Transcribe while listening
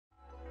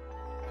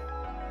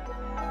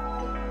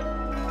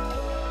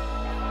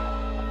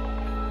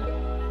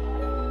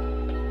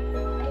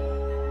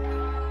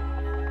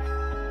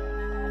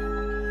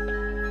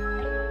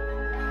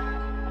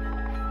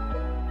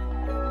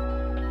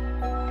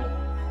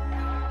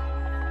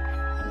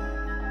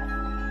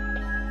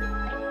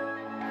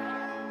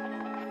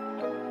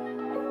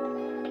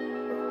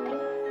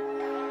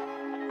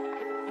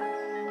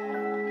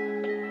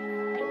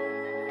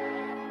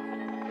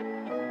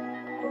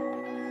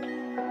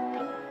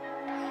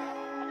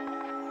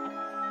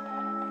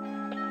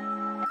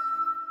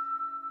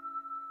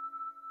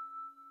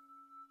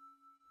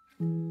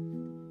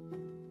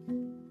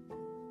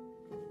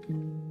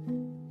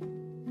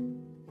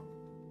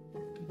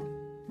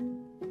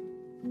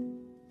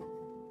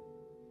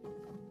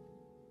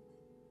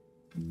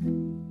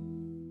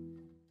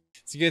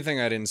It's a good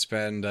thing I didn't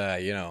spend,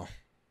 half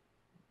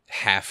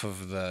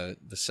of the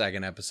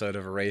second episode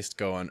of Erased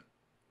going,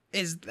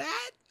 is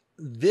that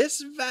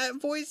this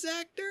voice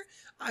actor?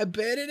 I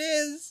bet it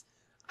is.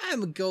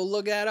 I'm gonna go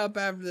look that up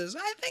after this.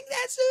 I think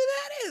that's who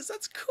that is.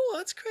 That's cool.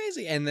 That's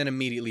crazy. And then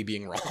immediately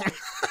being wrong.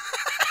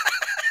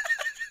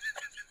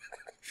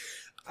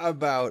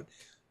 About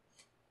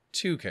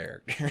 2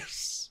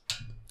 characters.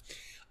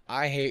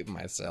 I hate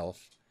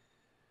myself.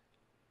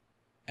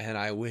 And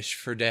I wish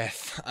for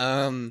death.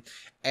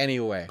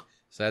 Anyway,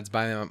 so that's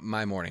by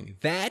my morning.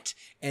 That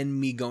and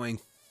me going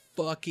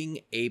fucking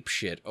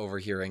apeshit over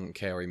hearing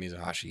Kaori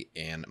Mizuhashi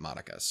and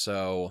Mayaka.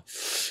 So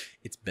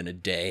it's been a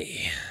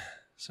day.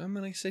 So I'm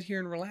going to sit here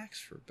and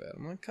relax for a bit.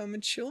 I'm going to come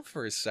and chill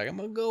for a second.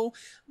 I'm going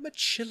to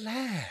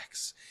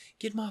chillax.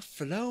 Get my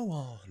flow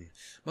on.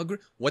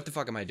 What the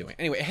fuck am I doing?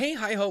 Anyway, hey,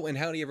 hi ho, and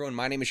howdy everyone.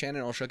 My name is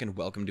Shannon Alshook, and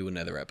welcome to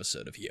another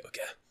episode of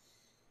Hyouka.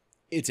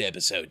 It's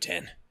episode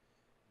 10.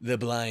 The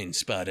blind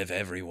spot of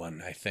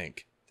everyone, I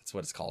think. That's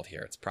what it's called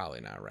here. It's probably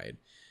not right.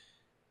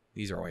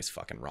 These are always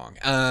fucking wrong.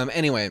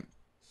 Anyway.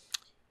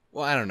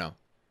 Well, I don't know.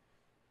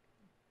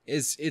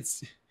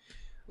 It's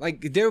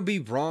like, they'll be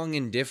wrong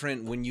and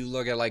different when you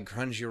look at, like,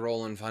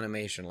 Crunchyroll and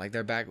Funimation. Like,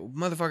 they're back.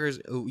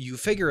 Motherfuckers, you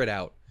figure it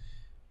out.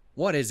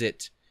 What is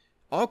it?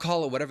 I'll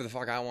call it whatever the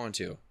fuck I want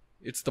to.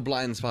 It's the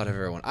blind spot of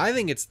everyone. I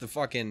think it's the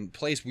fucking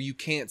place where you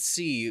can't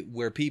see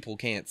where people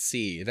can't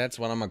see. That's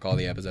what I'm gonna call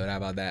the episode. How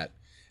about that?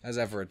 How's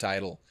that for a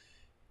title?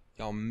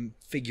 Y'all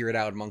figure it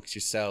out amongst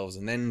yourselves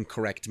and then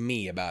correct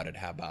me about it.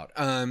 How about?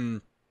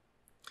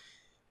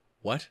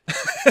 What?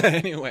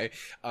 Anyway,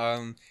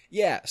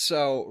 yeah,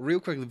 so real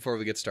quickly before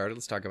we get started,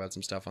 let's talk about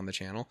some stuff on the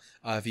channel.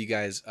 If you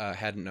guys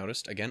hadn't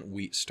noticed, again,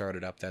 we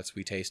started up that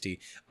sweet tasty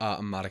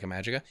Madoka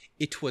Magica.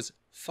 It was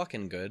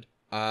fucking good.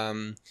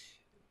 I'm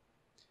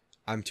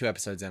 2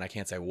 episodes in. I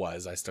can't say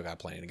was. I still got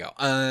plenty to go.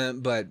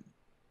 But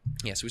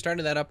yeah, so we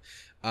started that up.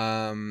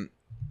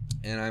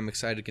 And I'm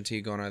excited to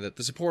continue going on that.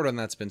 The support on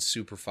that's been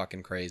super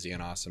fucking crazy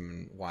and awesome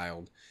and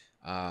wild.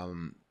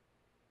 Yeah,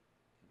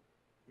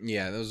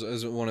 it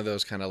was one of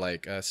those kind of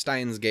like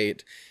Steins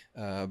Gate,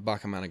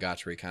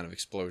 Bakemonogatari kind of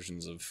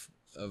explosions of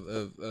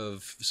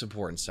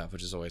support and stuff,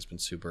 which has always been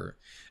super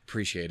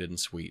appreciated and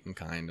sweet and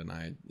kind,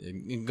 and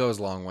it goes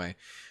a long way.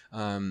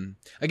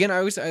 Again, I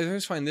always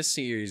find this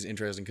series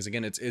interesting because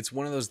again, it's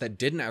one of those that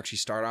didn't actually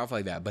start off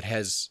like that, but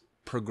has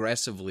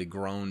progressively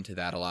grown to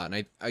that a lot.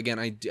 And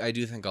I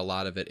do think a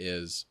lot of it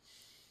is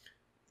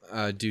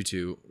due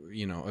to,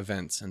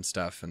 events and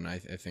stuff, and I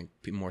think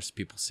more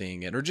people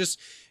seeing it, or just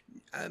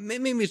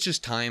maybe it's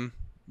just time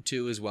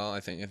too as well. I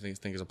think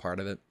is a part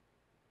of it.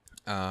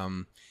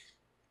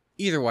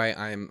 Either way,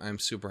 I'm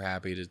super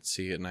happy to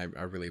see it, and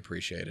I really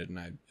appreciate it, and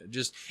I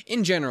just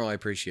in general I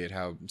appreciate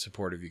how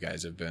supportive you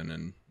guys have been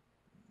and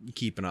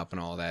keeping up and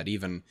all that,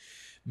 even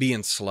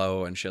being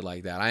slow and shit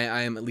like that.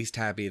 I am at least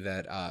happy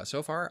that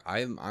so far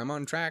I'm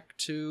on track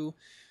to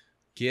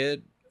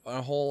get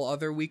a whole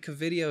other week of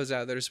videos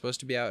out that are supposed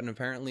to be out, and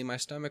apparently my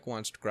stomach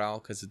wants to growl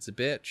because it's a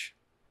bitch.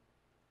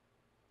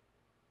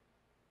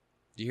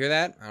 Do you hear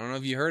that? I don't know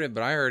if you heard it,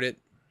 but I heard it.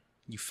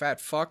 You fat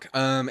fuck.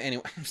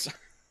 Anyway, I'm sorry.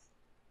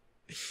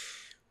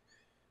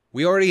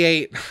 We already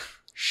ate.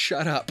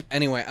 Shut up.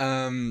 Anyway,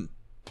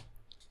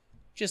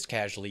 just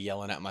casually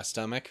yelling at my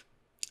stomach.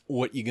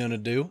 What you gonna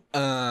do?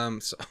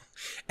 So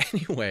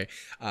anyway,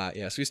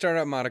 yeah, so we started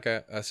up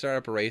Madoka, started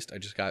up Erased. I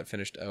just got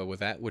finished with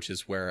that, which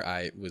is where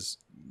I was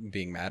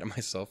being mad at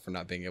myself for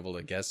not being able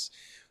to guess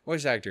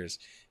voice actors.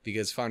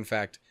 Because, fun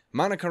fact,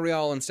 Monica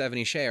Rial and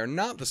Stephanie Shea are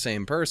not the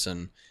same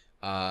person,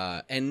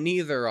 and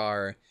neither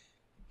are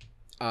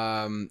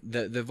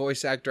the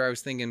voice actor I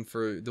was thinking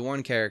for the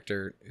one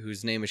character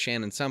whose name is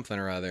Shannon something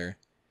or other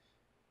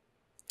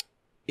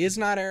is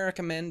not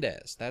Erica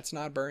Mendez. That's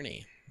not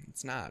Bernie.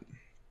 It's not.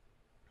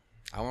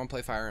 I want to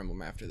play Fire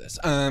Emblem after this.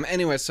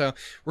 Anyway, so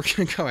we're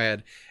going to go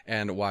ahead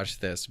and watch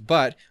this.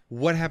 But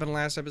what happened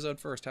last episode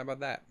first? How about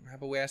that? How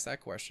about we ask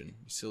that question?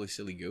 You silly,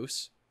 silly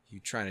goose.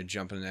 You trying to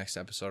jump in the next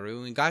episode? We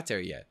haven't got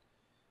there yet.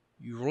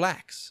 You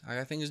relax. I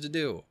got things to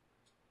do.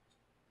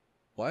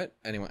 What?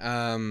 Anyway,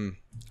 I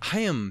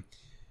am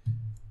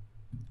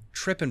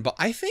tripping, but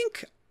I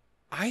think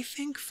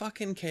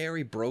fucking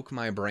Kaori broke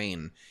my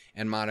brain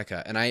and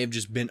Madoka, and I have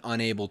just been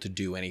unable to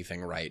do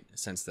anything right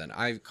since then.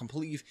 I've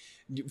completely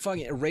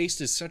fucking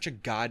Erased is such a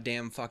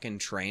goddamn fucking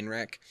train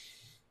wreck.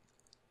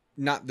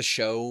 Not the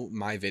show,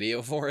 my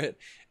video for it,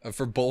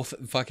 for both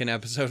fucking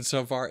episodes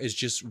so far, is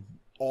just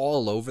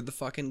all over the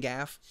fucking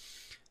gaff.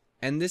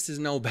 And this is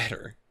no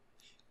better.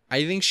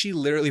 I think she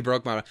literally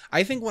broke my...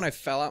 I think when I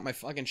fell out my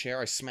fucking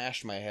chair, I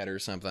smashed my head or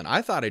something.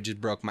 I thought I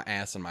just broke my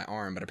ass and my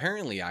arm, but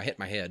apparently I hit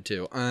my head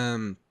too.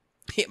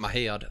 Hit my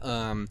head.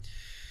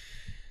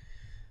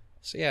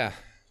 So yeah,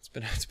 it's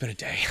been a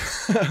day.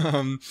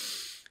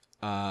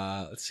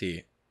 Let's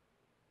see.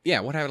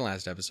 Yeah, what happened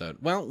last episode?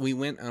 Well, we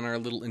went on our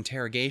little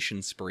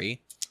interrogation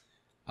spree.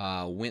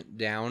 Went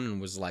down and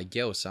was like,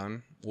 "Yo,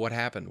 son, what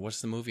happened?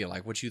 What's the movie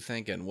like? What you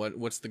thinking?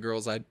 What's the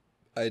girl's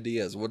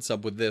ideas. What's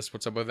up with this?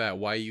 What's up with that?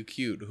 Why are you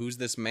cute? Who's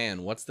this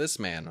man? What's this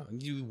man?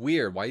 You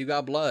weird. Why you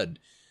got blood?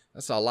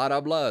 That's a lot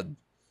of blood.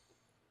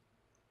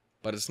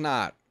 But it's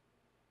not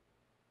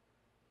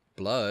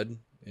blood.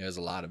 There's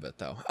a lot of it,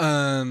 though.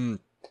 You're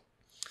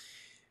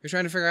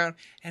trying to figure out,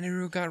 and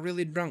Haru got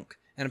really drunk.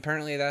 And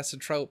apparently that's a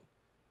trope.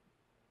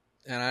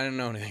 And I didn't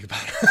know anything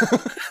about it.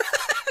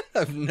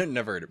 I've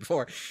never heard it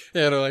before.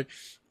 Yeah, they're like,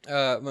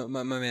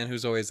 my man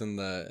who's always in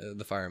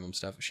the Fire Emblem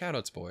stuff.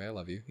 Shoutouts, boy. I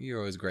love you. You're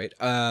always great.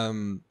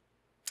 And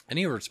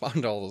he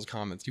responded to all those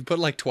comments. You put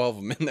like 12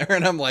 of them in there,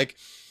 and I'm like,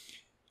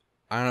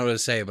 I don't know what to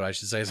say, but I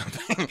should say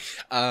something.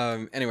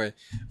 Anyway,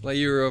 like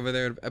you were over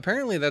there.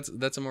 Apparently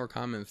that's a more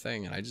common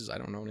thing, and I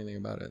don't know anything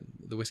about it.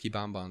 The whiskey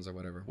bonbons or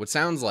whatever. What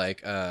sounds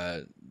like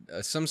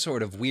some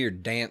sort of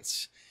weird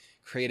dance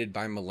created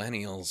by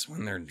millennials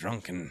when they're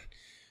drunk and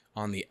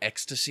on the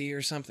ecstasy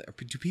or something.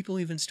 Do people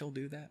even still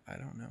do that? I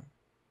don't know.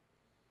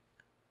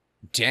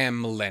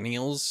 Damn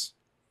millennials.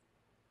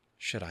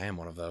 Shit, I am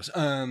one of those.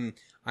 I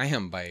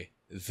am by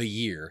the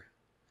year.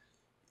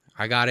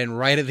 I got in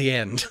right at the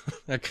end.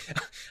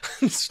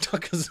 I'm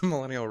stuck as a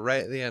millennial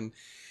right at the end.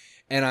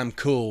 And I'm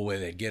cool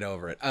with it. Get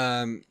over it.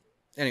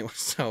 Anyway,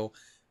 so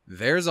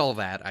there's all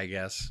that, I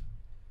guess.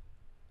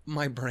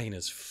 My brain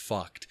is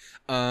fucked.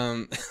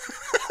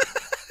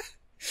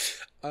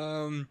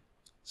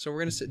 So we're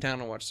going to sit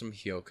down and watch some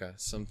Hyouka.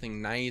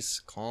 Something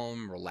nice,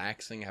 calm,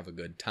 relaxing, have a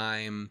good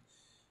time.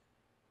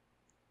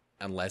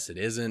 Unless it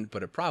isn't,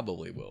 but it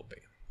probably will be.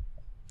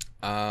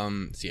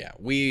 So yeah,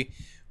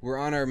 we're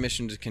on our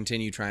mission to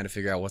continue trying to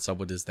figure out what's up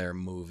with this there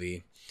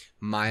movie.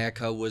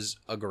 Mayaka was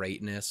a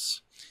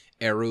greatness.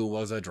 Eru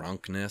was a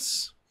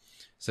drunkenness.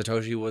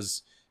 Satoshi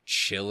was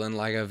chilling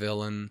like a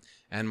villain.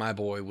 And my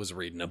boy was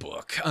reading a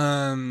book.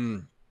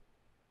 And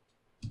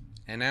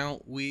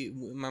now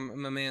my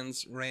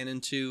man's ran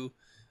into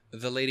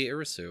the Lady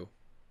Irisu.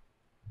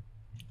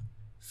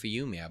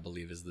 Fuyumi, I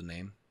believe, is the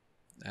name.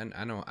 And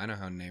I know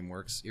how name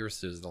works.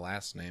 Irisu is the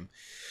last name.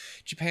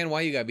 Japan,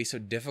 why you gotta be so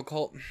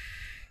difficult?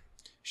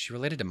 She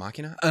related to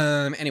Machina?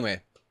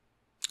 Anyway.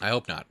 I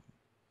hope not.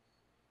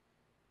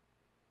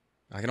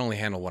 I can only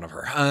handle one of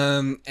her.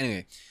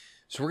 Anyway.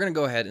 So we're gonna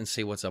go ahead and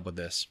see what's up with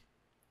this.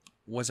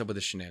 What's up with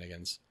the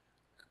shenanigans?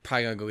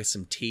 Probably gonna go get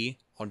some tea.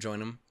 I'll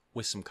join him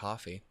with some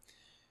coffee.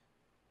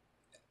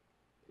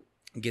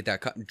 Get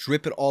that cut,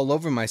 drip it all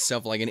over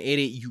myself like an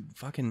idiot. You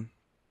fucking...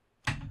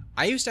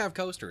 I used to have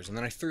coasters, and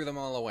then I threw them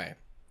all away.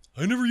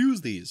 I never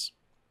used these.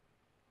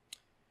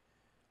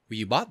 Well,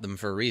 you bought them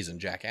for a reason,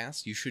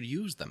 jackass. You should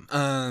use them.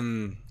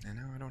 And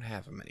now I don't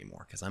have them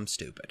anymore, because I'm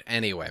stupid.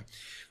 Anyway,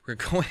 we're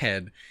gonna go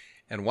ahead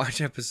and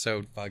watch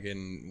episode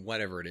fucking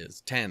whatever it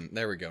is. 10.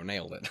 There we go.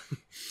 Nailed it.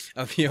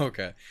 Of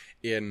Hyouka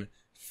in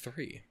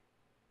 3.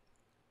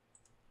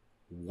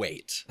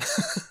 Wait.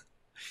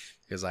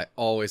 Because I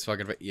always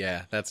fucking...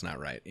 Yeah, that's not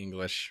right.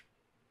 English.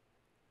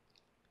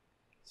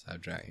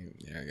 Subject.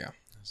 There you go.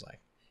 I was like,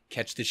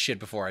 catch this shit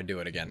before I do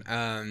it again.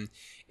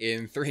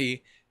 In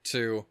 3,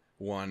 2,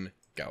 1,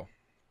 go.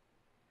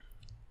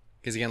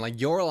 Because again,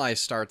 like, Your Life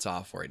starts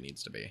off where it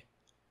needs to be.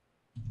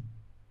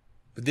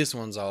 But this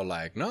one's all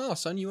like, no,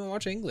 son, you want to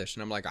watch English.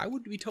 And I'm like, I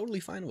would be totally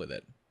fine with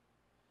it.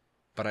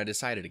 But I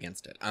decided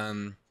against it.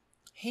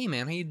 Hey,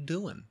 man, how you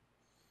doing?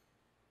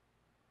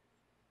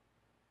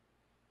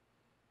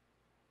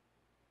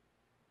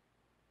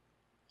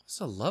 It's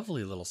a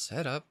lovely little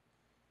setup.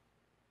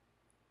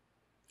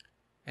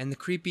 And the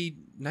creepy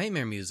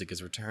nightmare music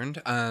is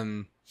returned.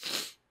 Got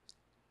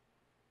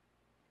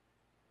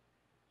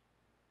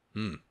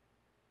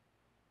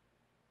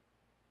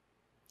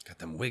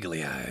them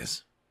wiggly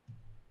eyes.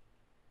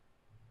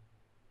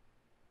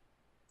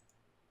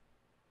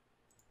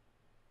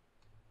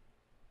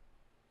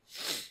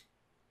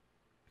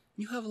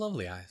 You have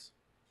lovely eyes.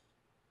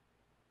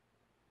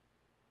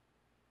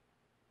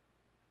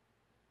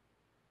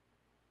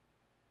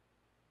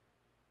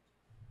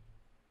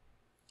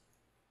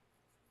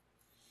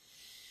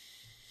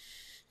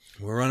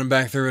 We're running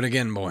back through it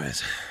again,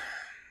 boys.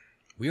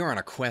 We are on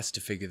a quest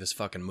to figure this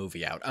fucking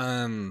movie out.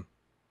 I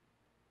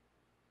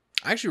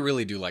actually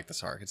really do like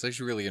this arc. It's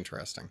actually really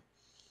interesting.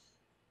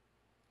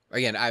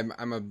 Again, I'm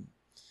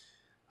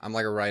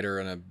like a writer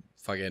and a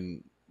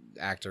fucking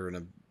actor and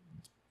a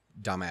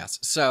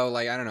dumbass. So,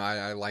 like, I don't know.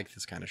 I like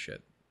this kind of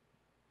shit.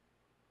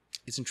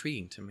 It's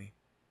intriguing to me.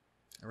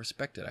 I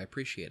respect it. I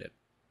appreciate it.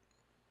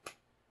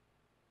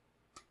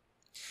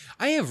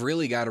 I have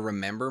really got to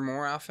remember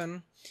more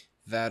often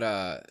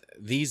that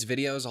these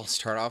videos, I'll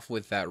start off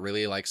with that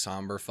really, like,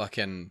 somber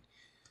fucking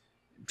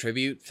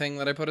tribute thing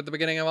that I put at the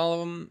beginning of all of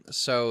them,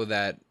 so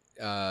that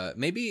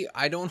maybe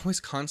I don't always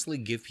constantly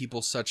give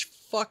people such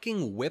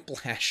fucking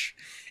whiplash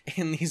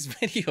in these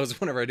videos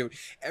whenever I do it.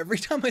 Every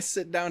time I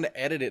sit down to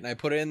edit it and I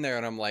put it in there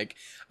and I'm like,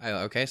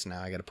 okay, so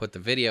now I gotta put the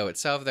video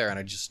itself there, and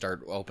I just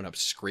start open up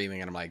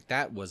screaming, and I'm like,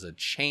 that was a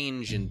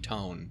change in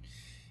tone.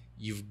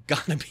 You've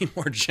got to be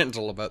more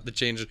gentle about the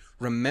changes.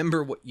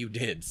 Remember what you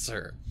did,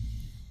 sir.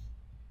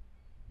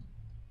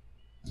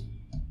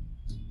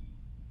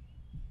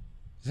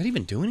 Does that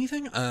even do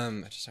anything?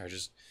 Sorry,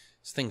 just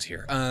things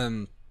here.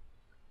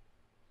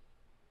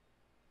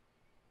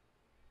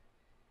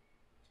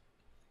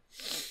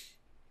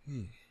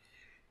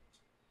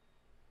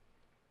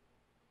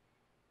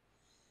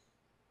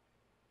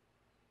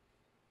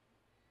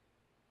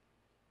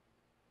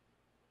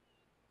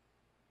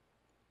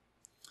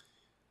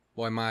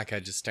 Boy,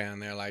 Mayaka just standing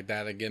there like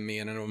that to get me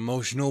in an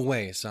emotional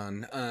way,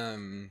 son.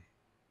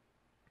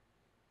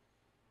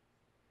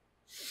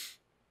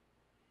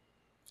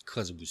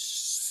 Because it was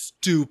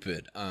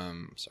stupid.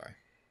 Sorry.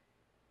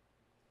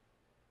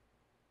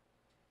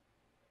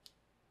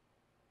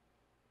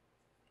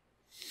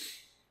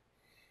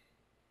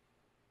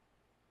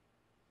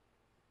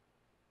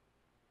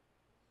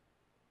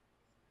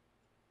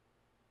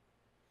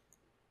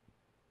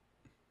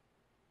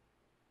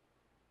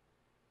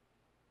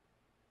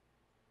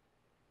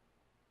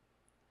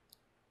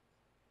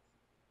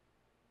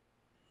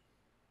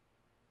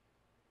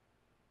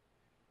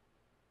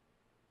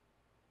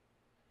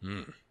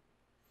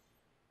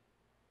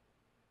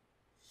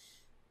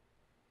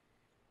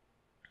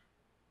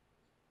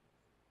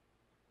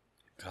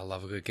 Gotta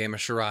love a good game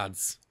of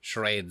charades.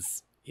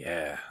 Charades.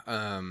 Yeah.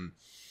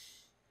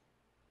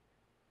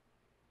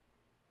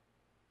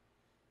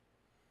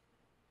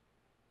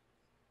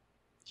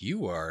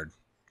 You are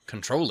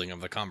controlling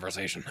of the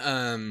conversation.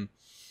 A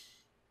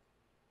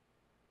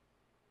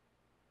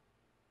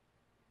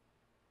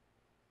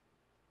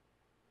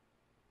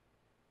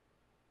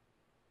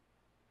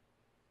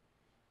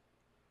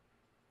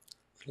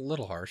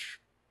little harsh.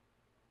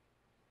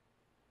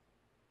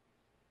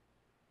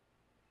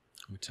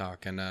 We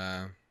talking,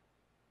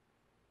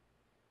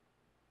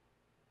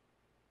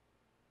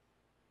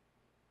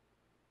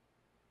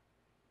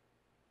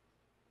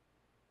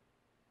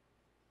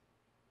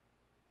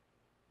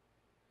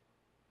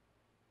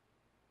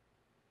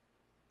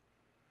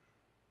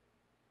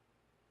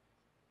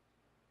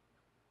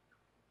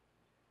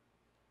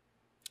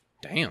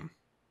 damn.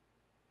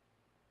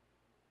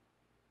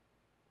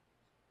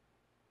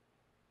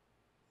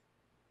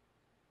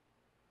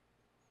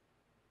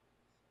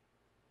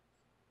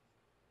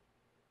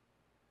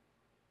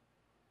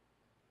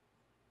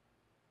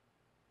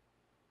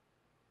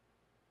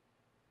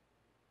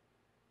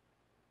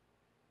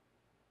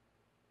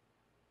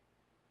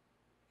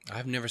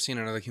 I've never seen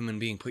another human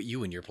being put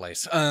you in your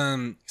place.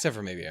 Except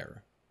for maybe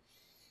Era.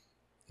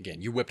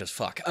 Again, you whipped as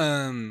fuck.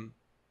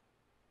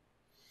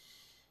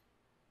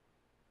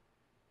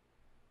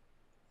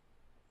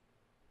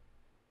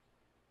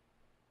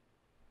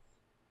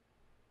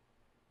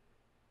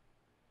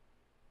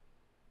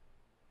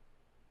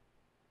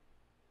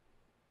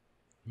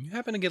 You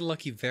happen to get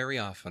lucky very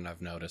often,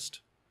 I've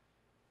noticed.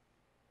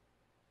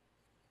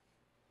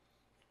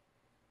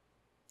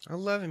 I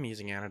love him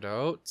using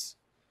antidotes.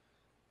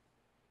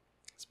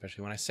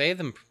 Especially when I say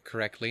them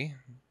correctly.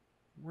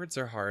 Words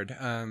are hard.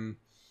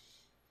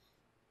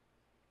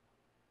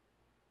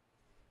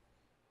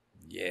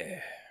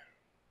 Yeah.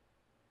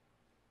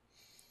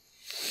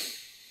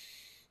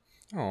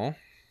 Oh.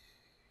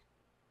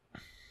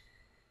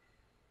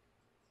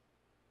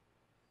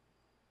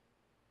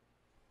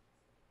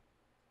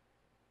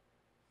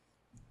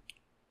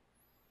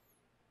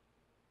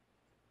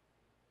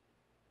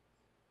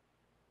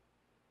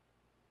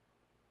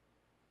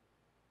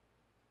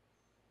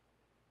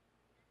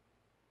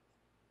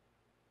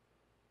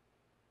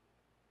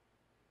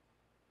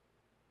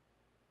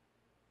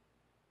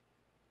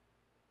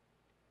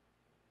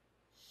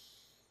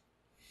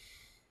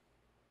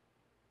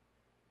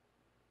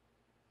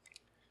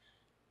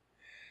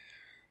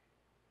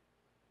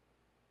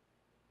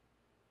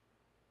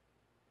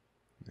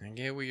 I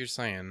get what you're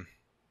saying.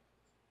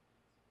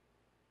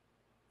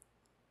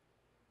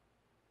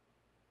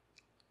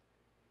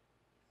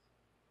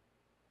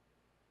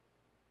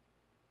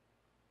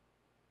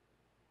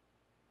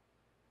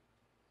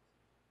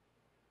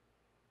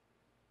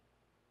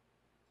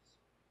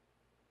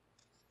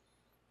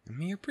 I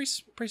mean, you're a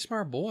pretty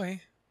smart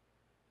boy.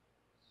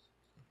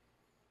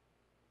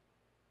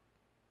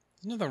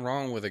 There's nothing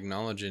wrong with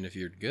acknowledging if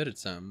you're good at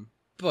something,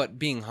 but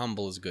being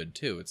humble is good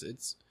too.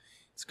 It's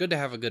good to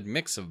have a good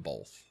mix of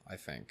both, I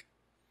think.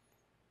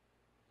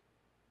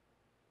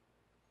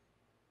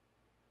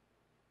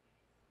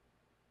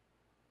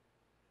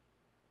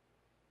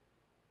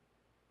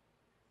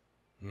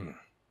 Hmm.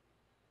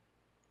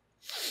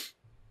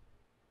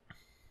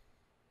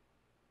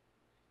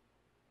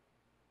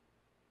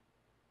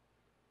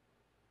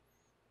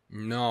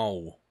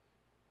 No.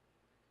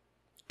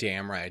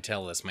 Damn right,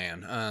 tell this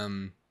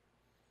man.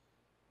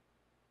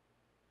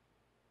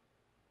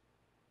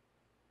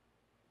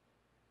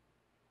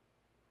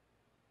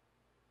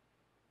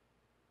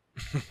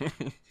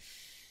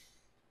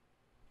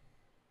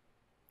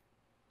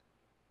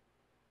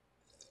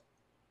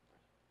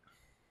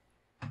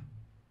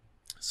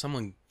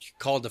 Someone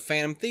called the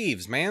Phantom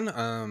Thieves, man.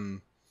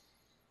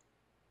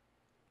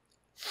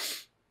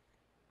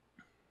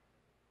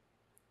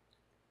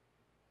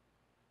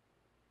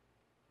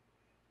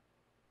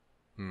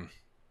 Hmm.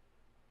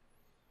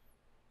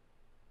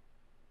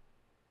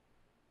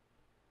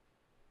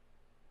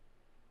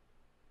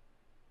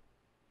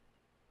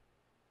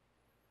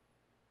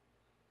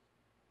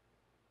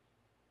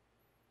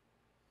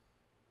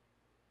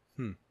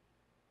 Hmm.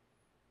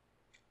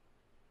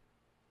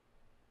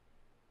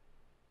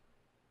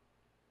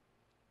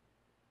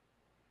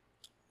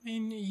 I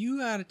mean, you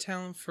got a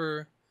talent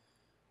for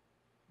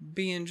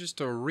being just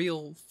a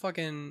real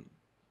fucking,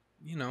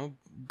 you know,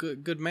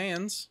 good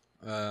man's.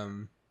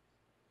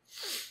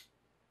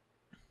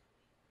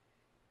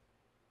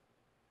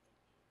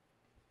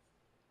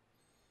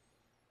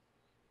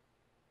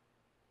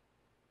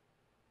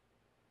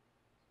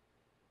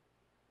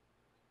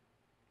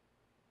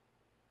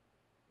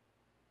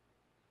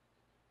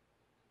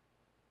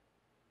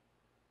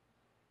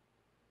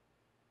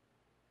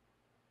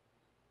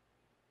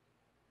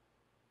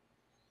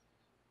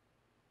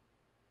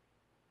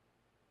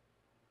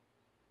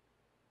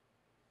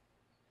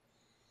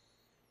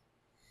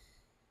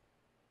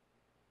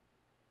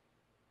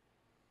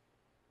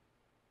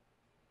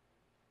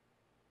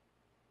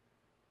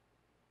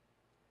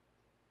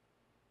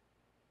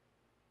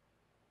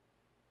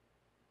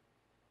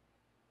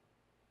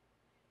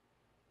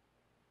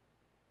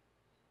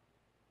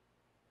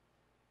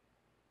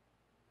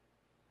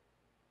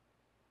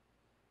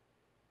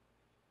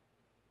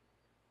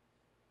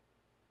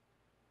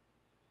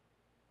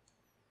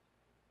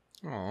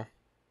 Aw.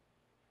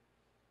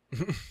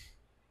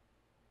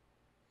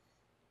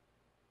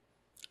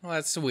 Well,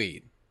 that's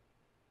sweet.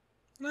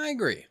 I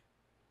agree.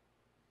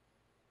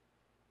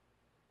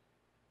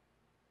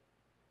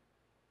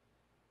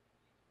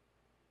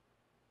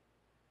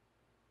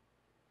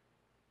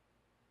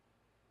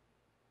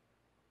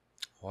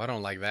 Oh, I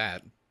don't like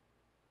that.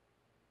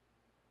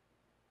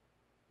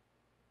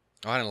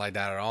 Oh, I didn't like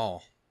that at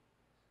all.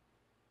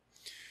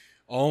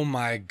 Oh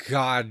my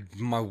god,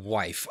 my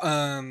wife.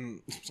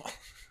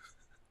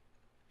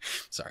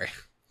 Sorry.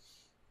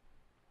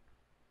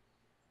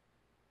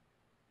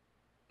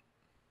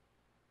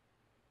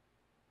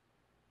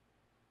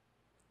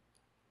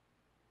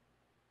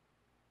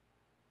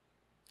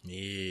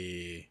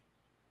 Yeah.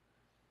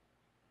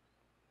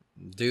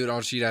 Dude,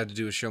 all she'd had to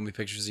do was show me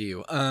pictures of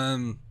you.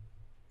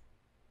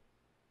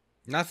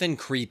 Nothing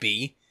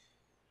creepy.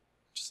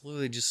 Just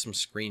literally just some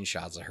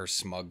screenshots of her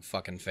smug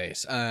fucking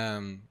face.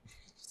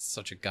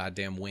 Such a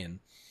goddamn win.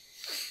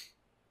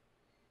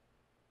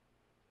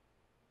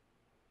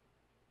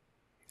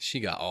 She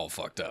got all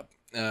fucked up.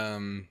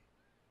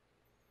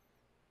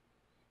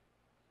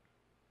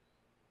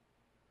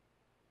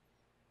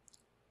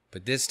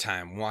 But this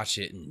time, watch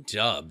it in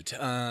dubbed.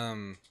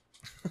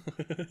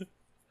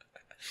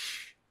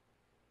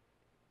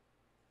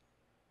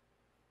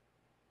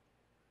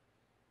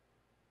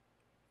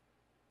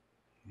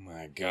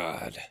 My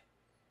God.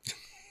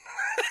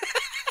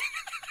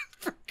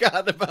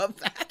 Forgot about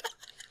that.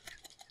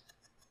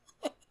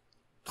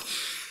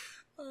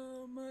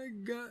 Oh my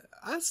God.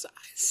 I said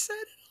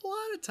it a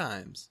lot of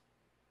times.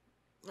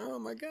 Oh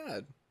my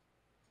God.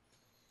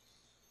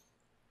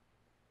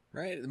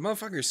 Right? The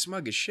motherfucker's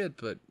smug as shit,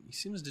 but he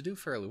seems to do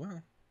fairly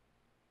well.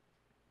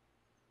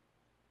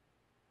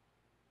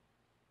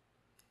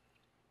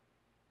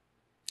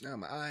 Oh,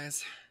 my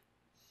eyes.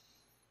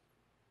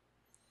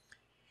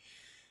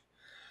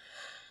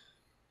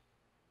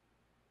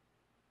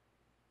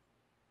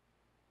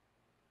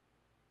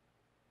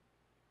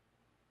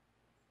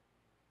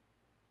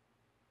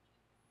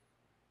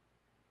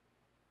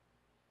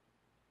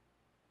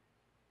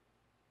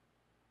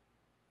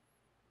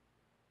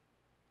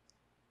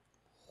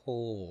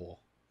 Oh.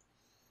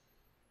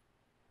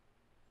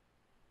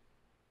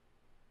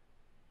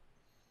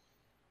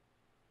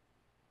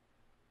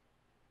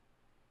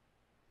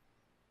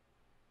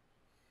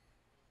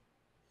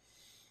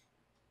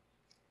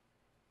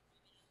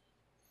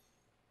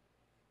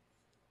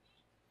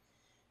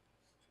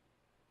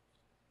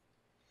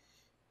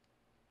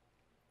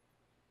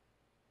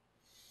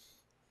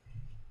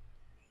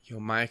 Yo,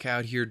 Mike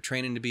out here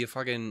training to be a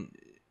fucking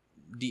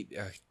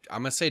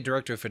I'm gonna say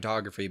director of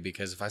photography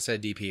because if I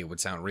said DP, it would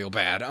sound real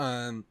bad.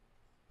 I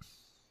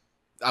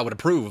would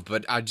approve,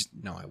 but I just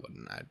no, I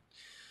wouldn't.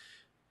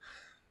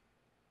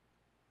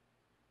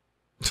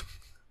 What am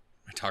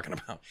I talking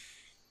about?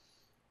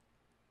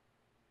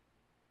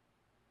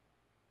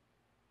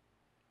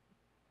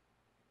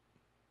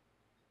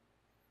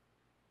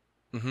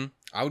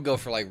 I would go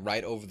for like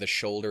right over the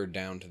shoulder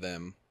down to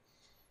them.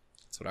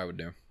 That's what I would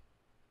do.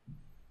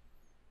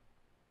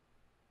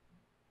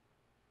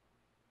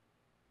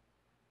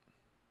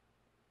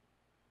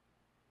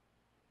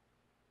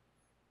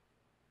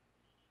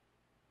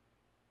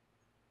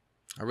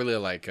 I really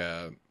like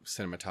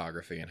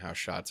cinematography and how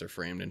shots are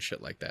framed and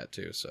shit like that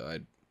too. So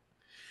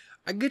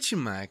I get you,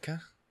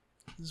 Mayaka.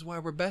 This is why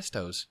we're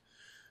bestos.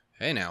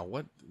 Hey now,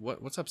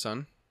 what's up,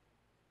 son?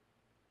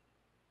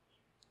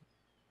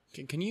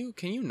 Can you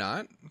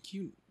not? Can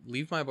you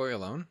leave my boy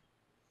alone?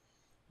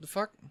 The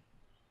fuck?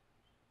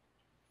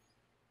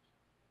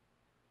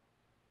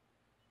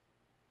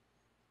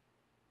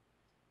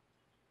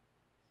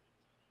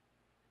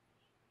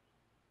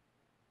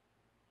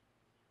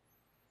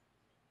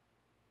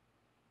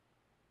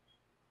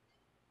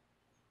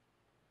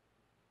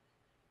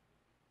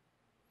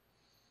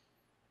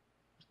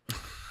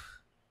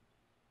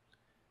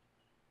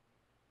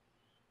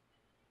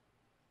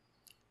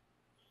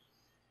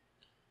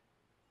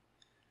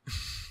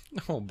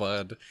 Oh,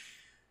 bud.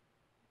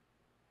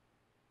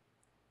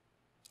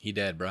 He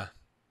dead, bruh.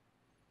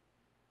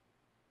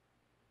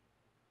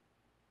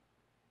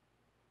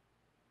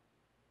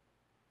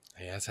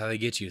 Hey, that's how they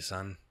get you,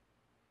 son.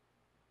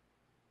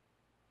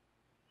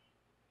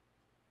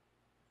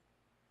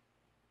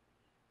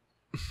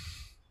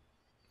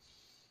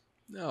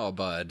 No,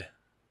 bud.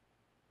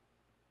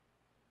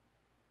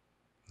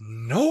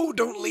 No,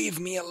 don't leave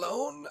me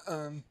alone.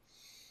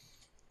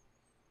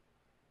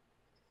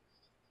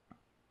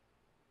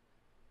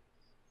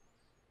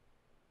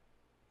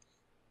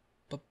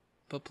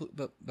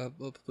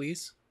 But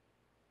please?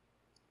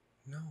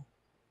 No.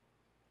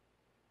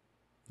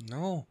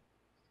 No.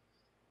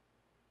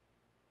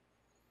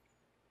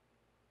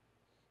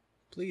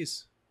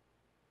 Please.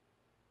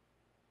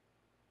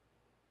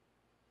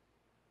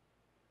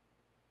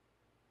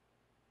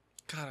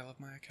 God, I love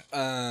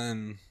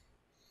Mayaka.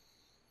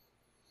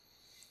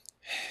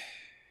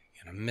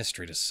 Got a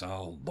mystery to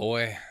solve,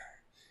 boy.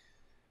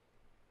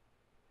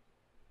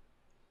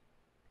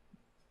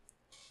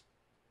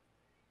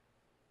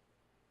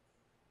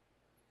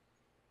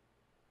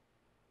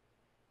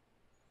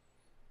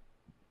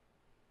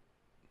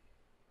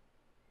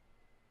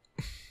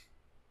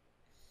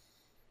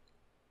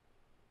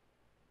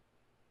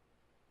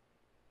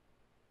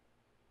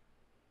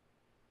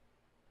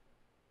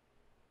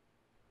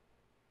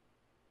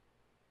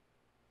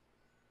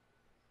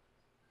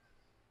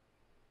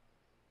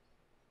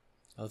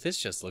 Oh, this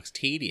just looks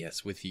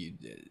tedious with you.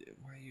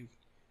 Why are you...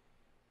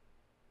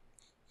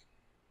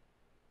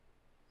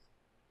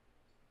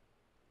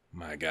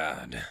 My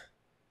God.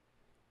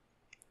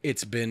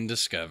 It's been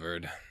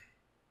discovered.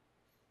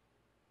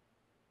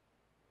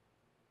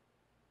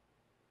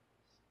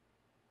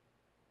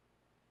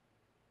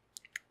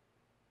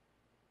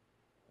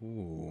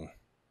 Ooh.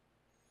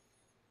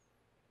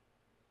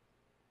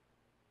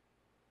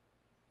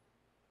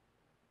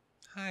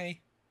 Hi.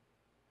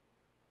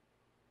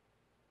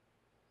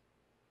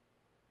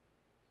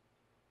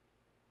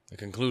 The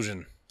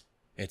conclusion.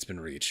 It's been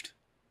reached.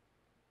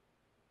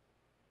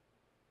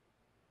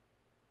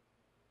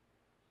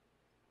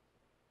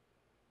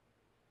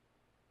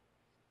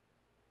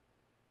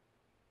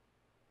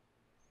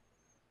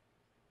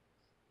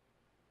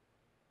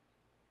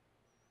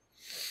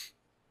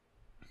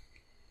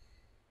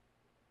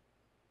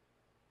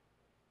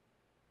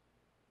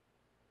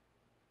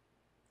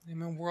 I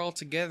mean, we're all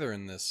together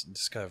in this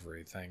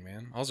discovery thing,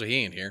 man. Also,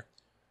 he ain't here.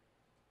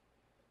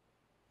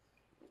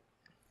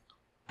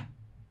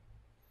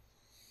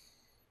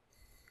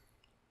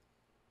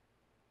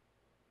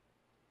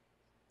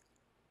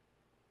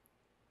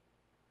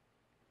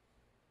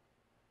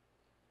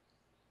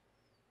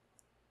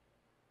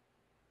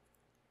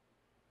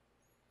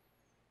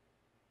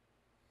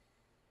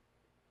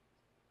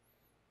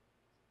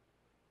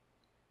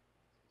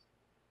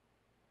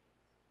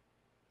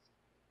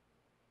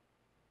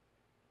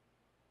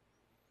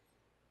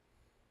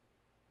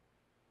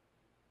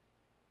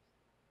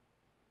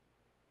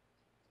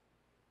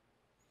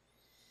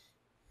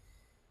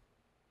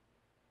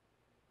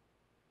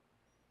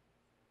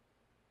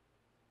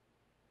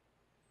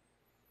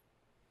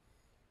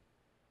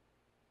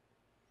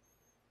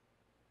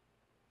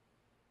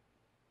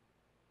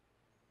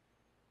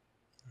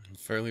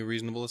 Fairly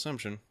reasonable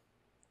assumption.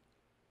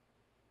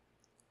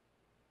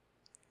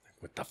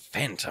 With the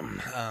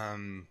Phantom.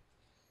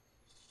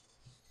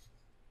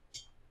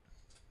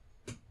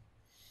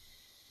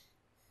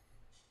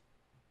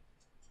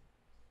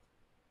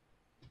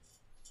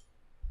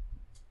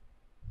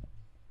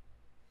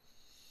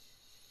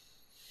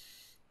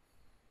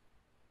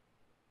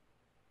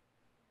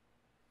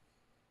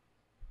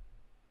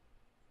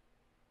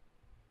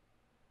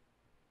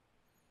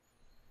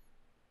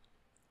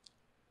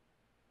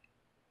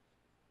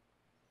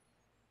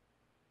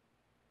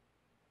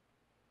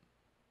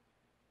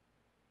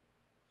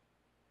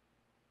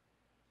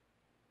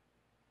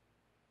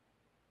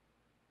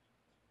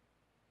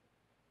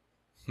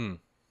 Hmm.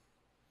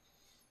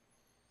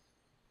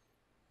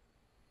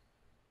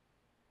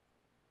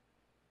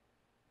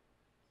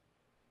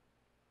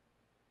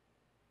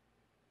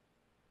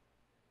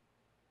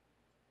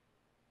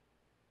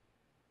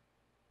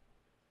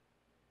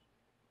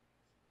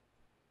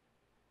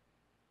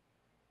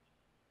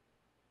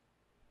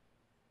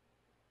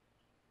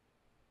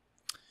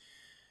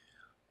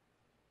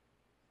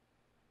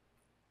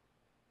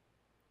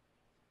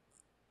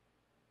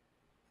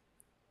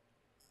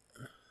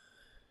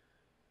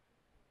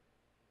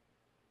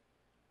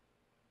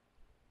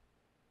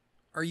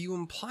 Are you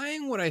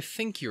implying what I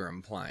think you're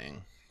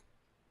implying?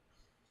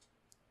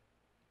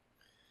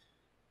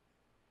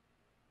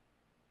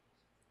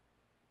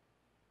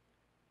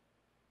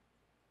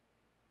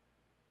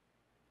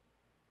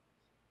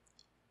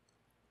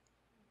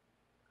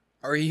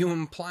 Are you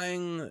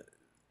implying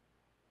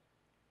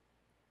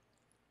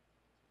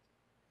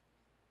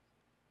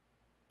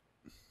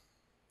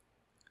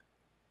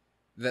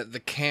that the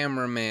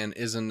cameraman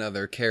is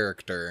another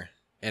character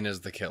and is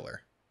the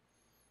killer?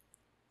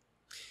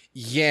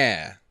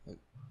 Yeah. It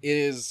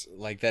is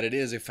like that. It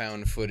is a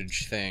found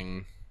footage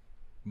thing,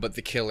 but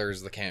the killer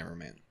is the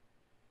cameraman.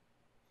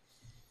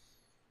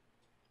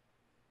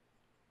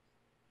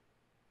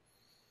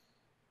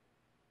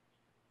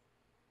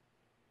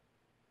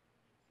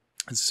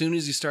 As soon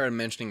as you started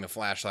mentioning the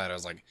flashlight, I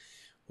was like,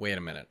 wait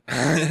a minute.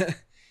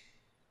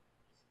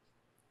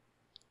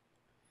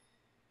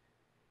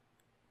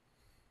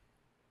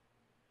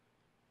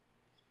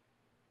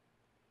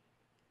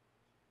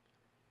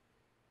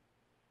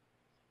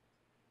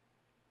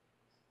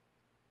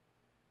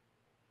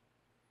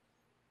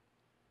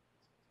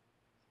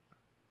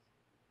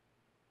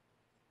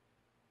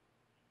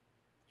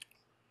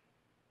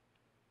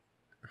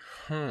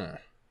 Huh.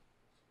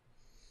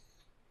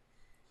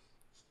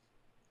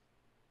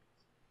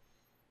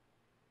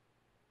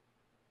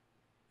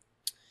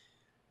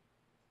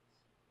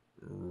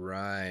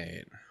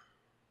 Right.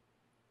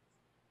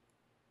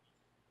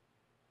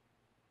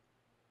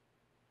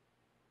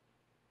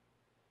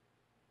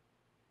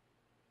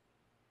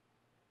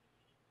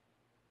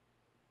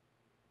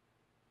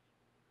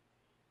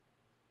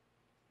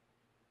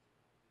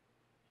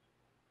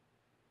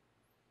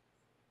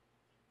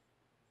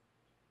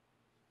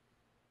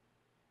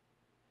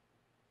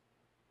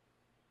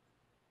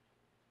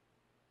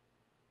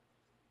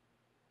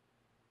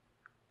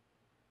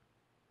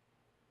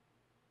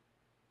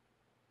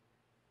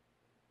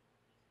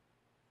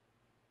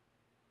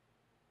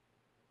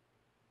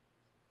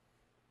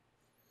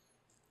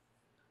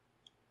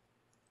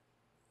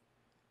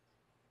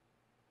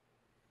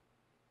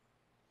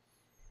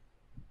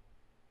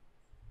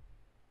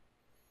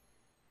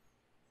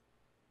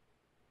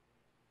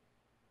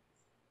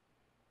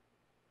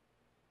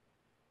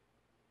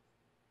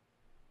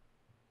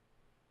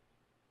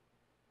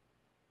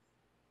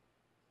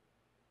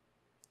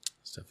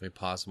 It's definitely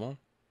possible.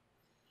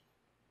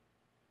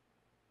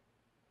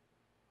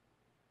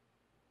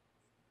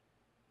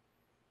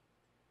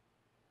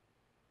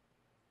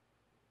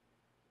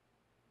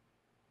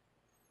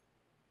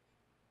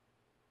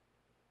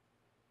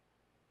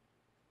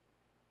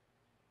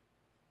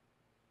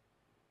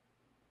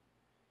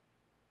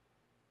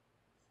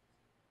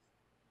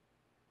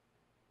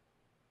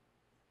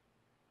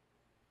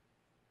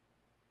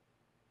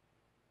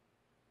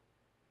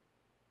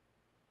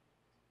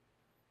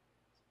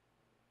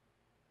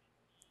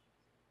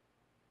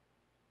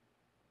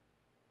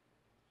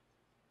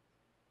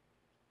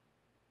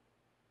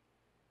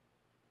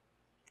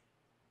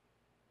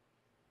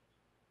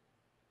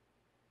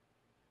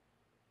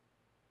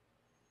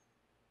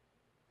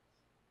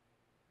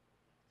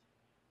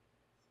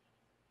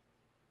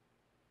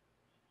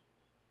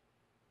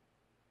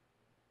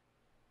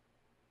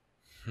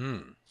 Hmm.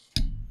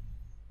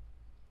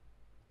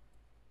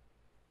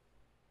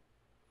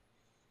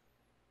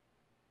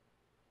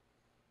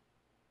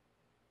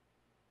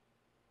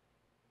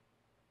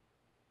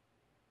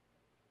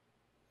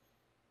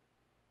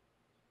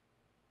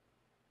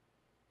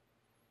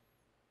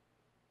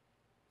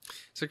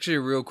 It's actually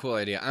a real cool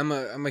idea. I'm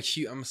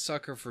a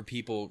sucker for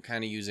people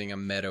kind of using a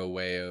meta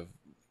way of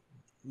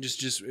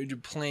just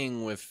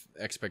playing with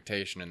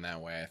expectation in that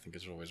way. I think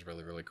is always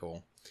really, really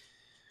cool.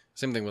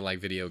 Same thing with like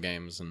video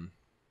games and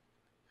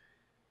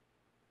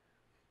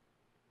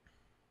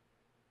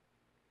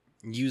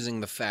using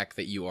the fact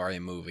that you are a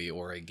movie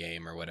or a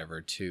game or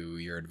whatever to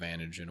your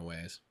advantage in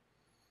ways.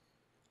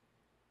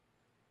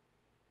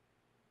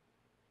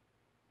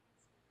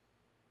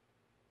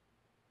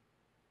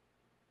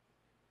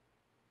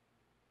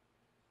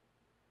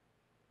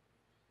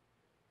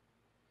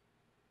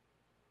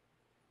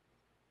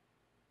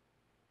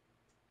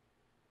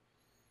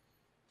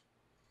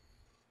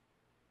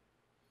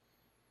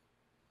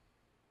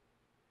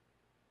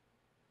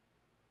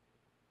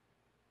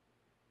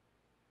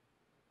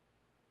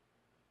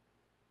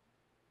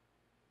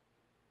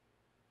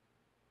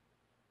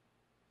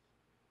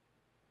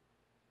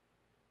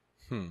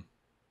 Hmm.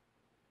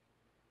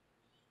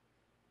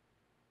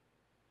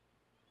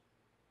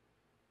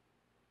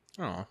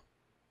 Oh,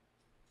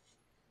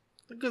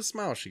 a good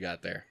smile she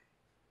got there.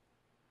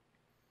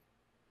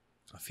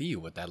 I feel you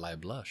with that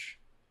light blush.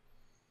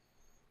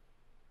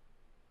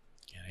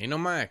 Yeah, ain't no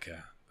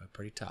Mayaka, but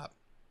pretty top.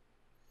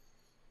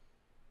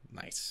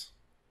 Nice.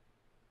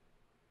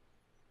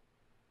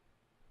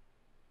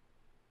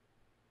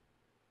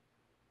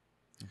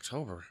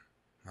 October.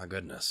 My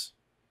goodness.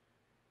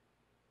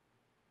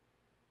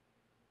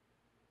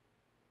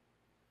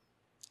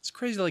 It's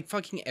crazy, like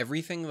fucking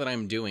everything that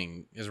I'm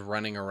doing is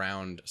running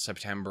around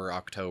September,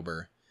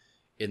 October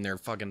in their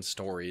fucking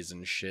stories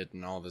and shit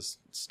and all this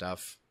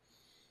stuff.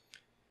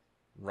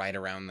 Right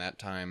around that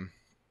time.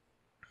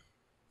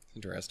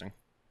 Interesting.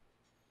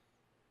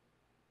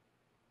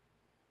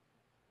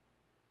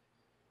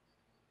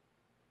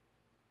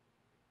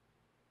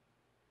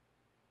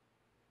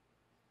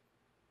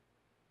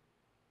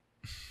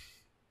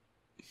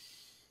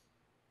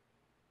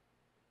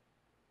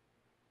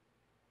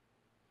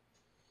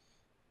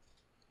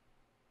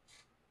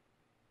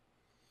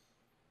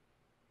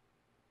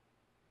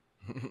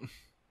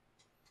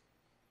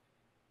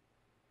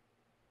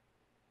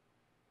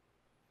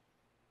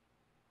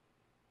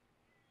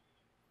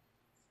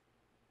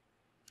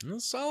 A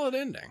solid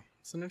ending.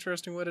 It's an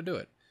interesting way to do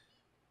it.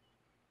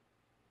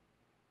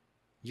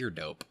 You're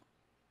dope.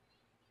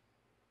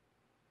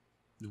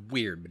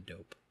 Weird, but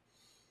dope.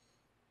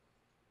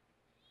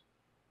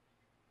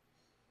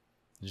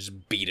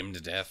 Just beat him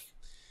to death.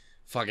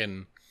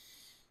 Fucking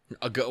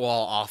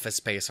all Office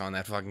Space on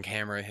that fucking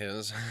camera of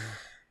his.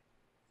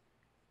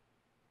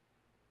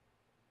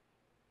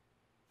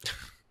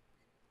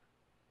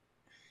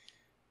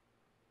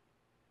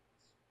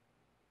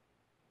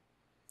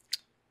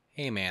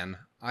 Hey man,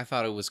 I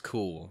thought it was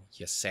cool,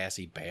 you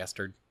sassy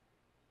bastard.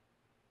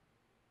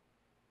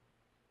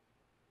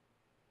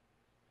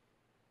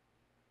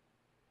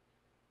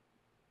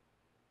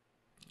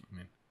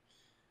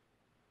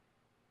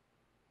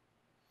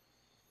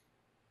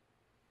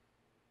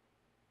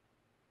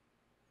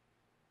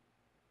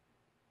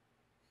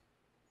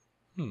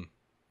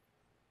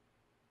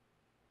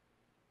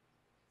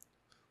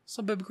 What's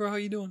up, baby girl? How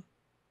you doing?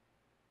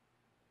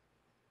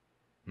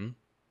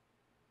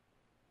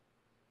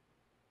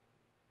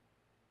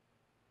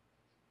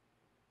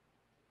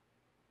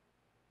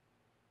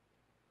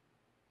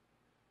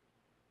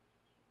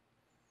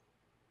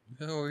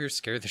 Oh, you're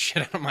scared the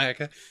shit out of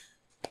Mayaka.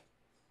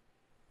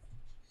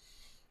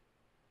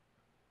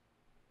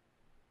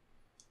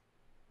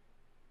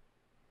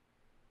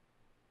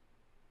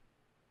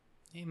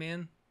 Hey,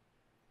 man.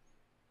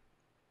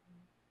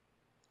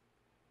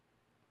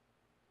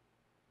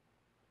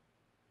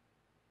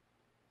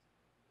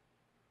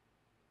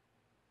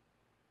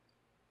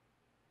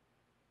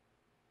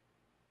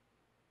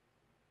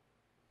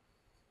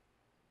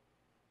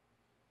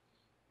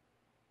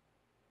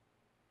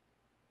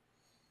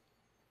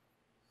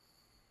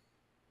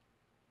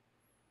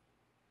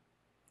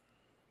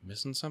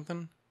 Missing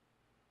something?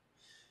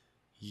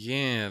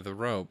 Yeah, the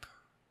rope.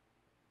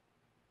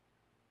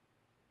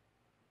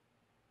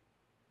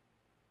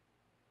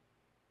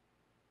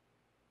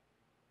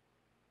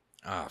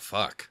 Ah,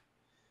 fuck.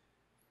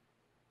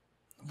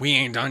 We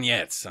ain't done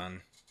yet,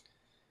 son.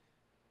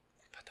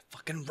 About the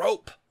fucking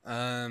rope.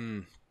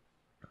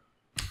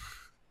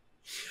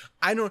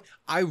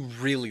 I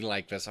really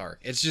like this art.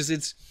 It's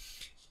just,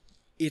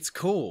 it's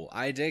cool.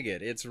 I dig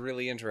it. It's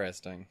really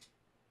interesting.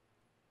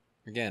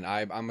 Again,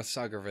 I'm a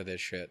sucker for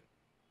this shit.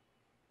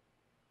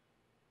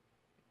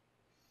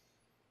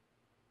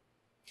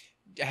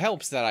 It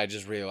helps that I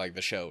just really like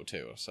the show,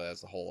 too. So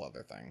that's the whole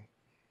other thing.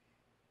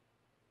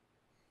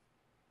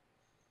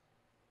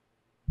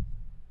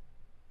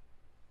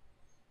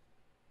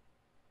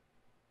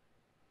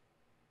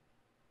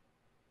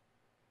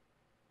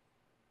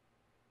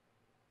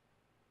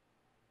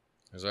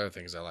 There's other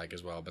things I like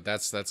as well, but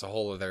that's a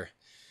whole other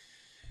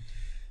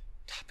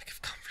topic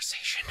of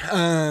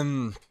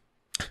conversation.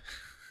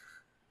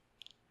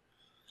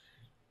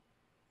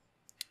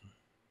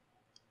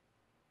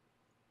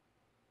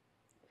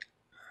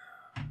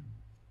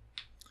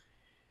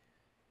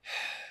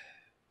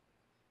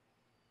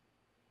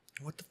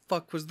 What the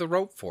fuck was the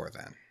rope for,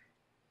 then?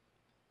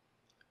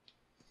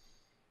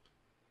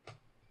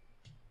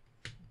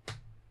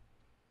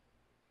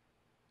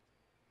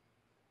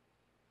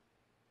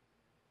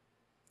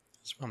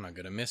 That's why I'm not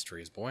good at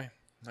mysteries, boy.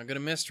 Not good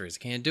at mysteries.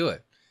 Can't do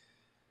it.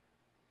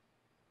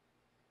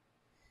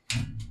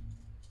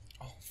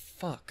 Oh,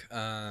 fuck.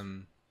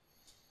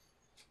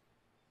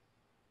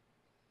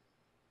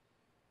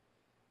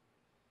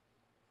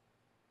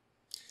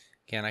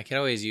 Again, I could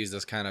always use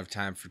this kind of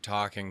time for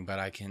talking, but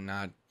I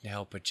cannot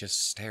help but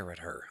just stare at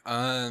her.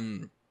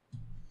 I'm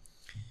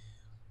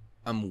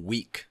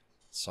weak,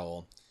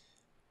 Soul.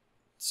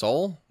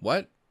 Soul?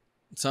 What?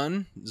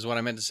 Son? Is what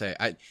I meant to say.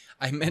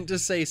 I meant to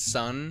say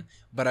son,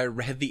 but I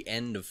read the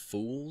end of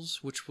Fools,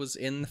 which was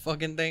in the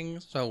fucking thing,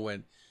 so I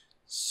went,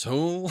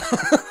 Soul?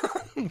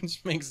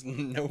 Which makes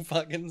no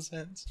fucking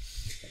sense.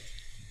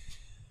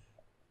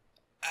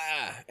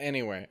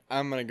 Anyway,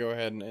 I'm gonna go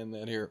ahead and end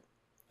that here.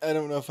 I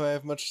don't know if I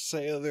have much to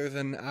say other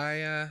than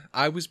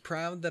I was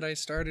proud that I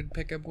started to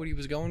pick up what he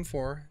was going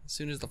for as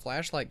soon as the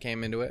flashlight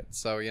came into it.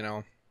 So, you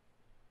know,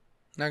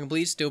 not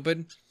completely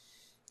stupid.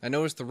 I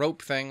noticed the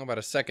rope thing about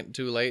a second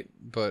too late,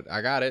 but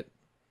I got it.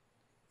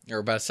 Or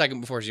about a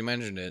second before she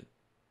mentioned it,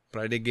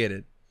 but I did get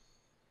it.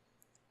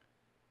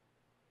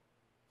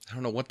 I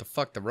don't know what the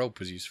fuck the rope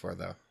was used for,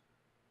 though.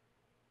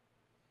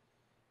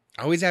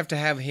 I always have to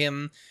have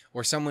him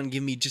or someone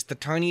give me just the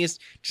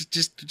tiniest,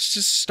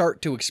 just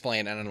start to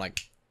explain, and I'm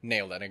like,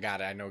 nailed it, I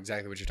got it, I know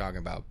exactly what you're talking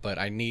about. But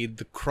I need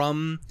the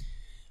crumb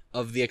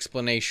of the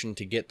explanation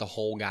to get the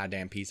whole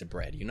goddamn piece of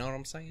bread. You know what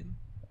I'm saying?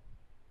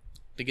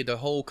 To get the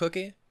whole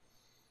cookie?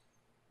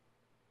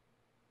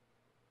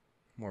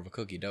 More of a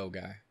cookie dough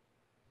guy.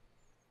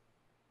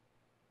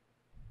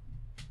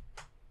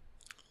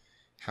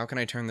 How can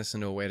I turn this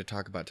into a way to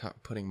talk about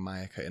putting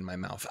Mayaka in my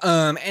mouth?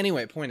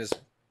 Anyway, point is,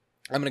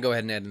 I'm going to go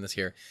ahead and end this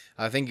here.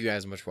 Thank you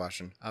guys so much for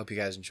watching. I hope you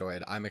guys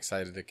enjoyed. I'm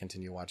excited to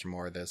continue watching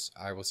more of this.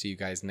 I will see you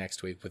guys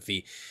next week with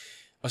the,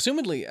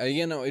 assumedly,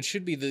 you know, it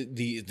should be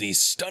the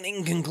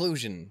stunning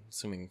conclusion,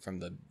 assuming from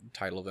the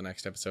title of the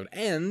next episode.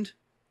 And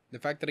the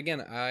fact that,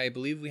 again, I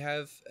believe we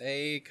have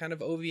a kind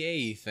of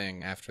OVA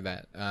thing after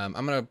that. I'm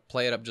going to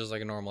play it up just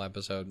like a normal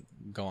episode,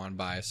 go on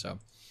by, so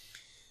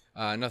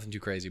nothing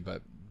too crazy,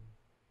 but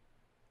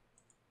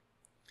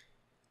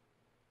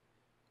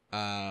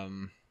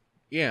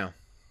yeah.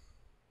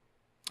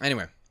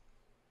 Anyway,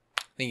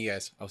 thank Thank you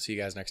guys. I'll see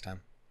you guys next time.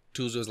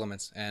 Tools with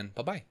limits, and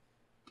bye-bye.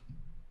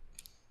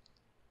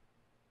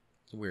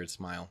 It's a weird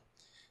smile.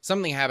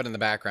 Something happened in the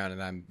background,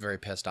 and I'm very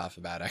pissed off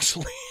about,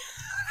 actually.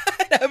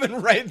 It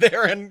happened right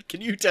there, and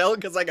can you tell?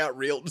 Because I got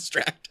real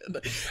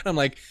distracted. I'm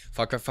like,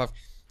 fuck.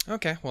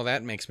 Okay, well,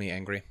 that makes me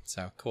angry.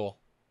 So, cool.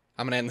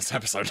 I'm going to end this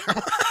episode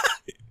now.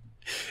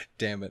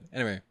 Damn it.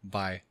 Anyway,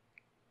 bye.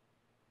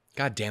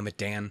 God damn it,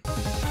 Dan.